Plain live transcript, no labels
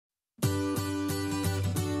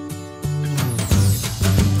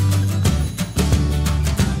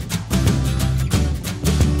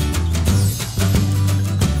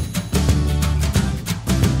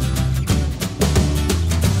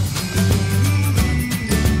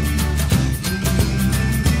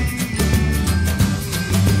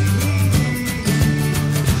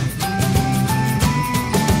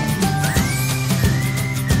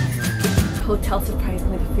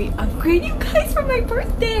upgrade, you guys, for my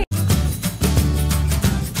birthday.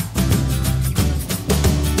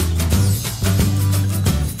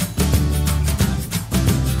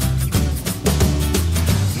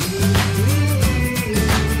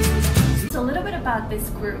 So a little bit about this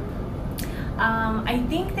group. I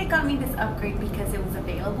think they got me this upgrade because it was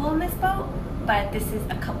available on this boat, but this is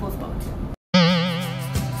a couple's boat.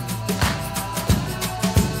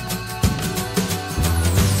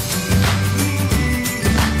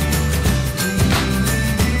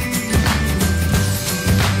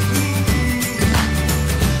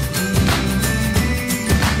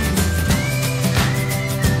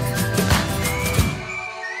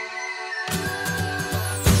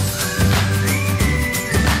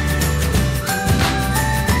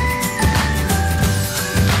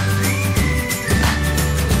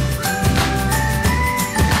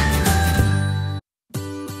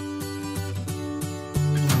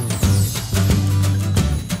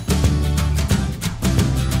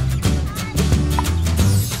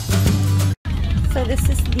 So this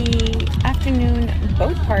is the afternoon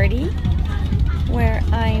boat party where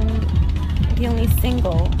I'm the only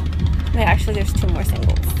single. Wait, actually there's two more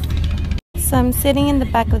singles. So I'm sitting in the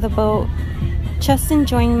back of the boat just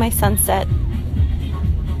enjoying my sunset.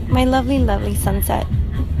 My lovely, lovely sunset.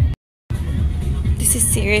 This is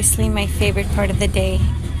seriously my favorite part of the day,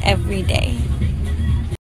 every day.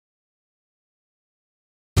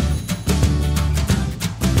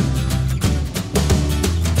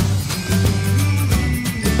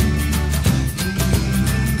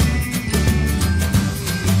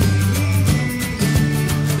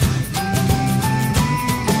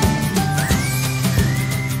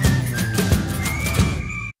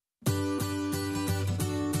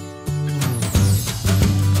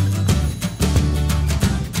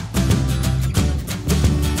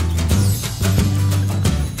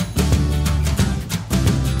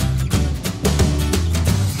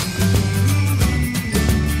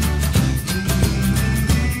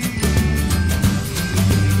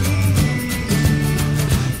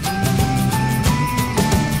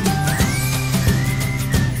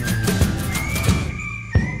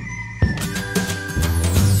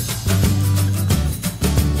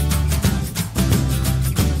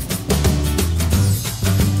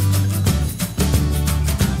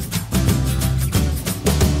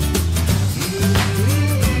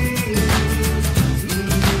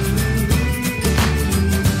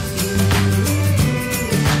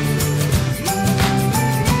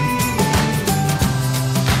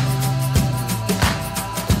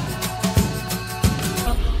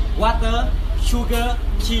 Water, sugar,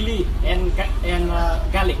 chili, and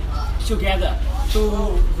garlic together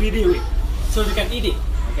to reduce it, so you can eat it.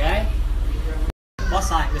 Okay. Both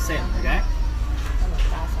sides the same. Okay.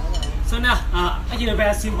 So now, actually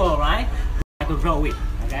very simple, right? You have to roll it.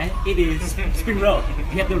 Okay. It is spring roll.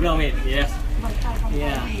 You have to roll it. Yes.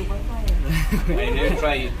 Yeah. I never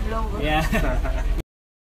try it. Yeah.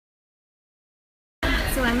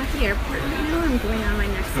 So I'm at the airport right now. I'm going on my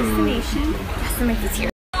next destination. Yes, the mic is here.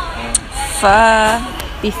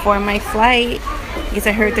 Before my flight because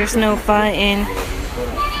I heard there's no pho in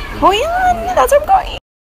Hoi An. That's where I'm going.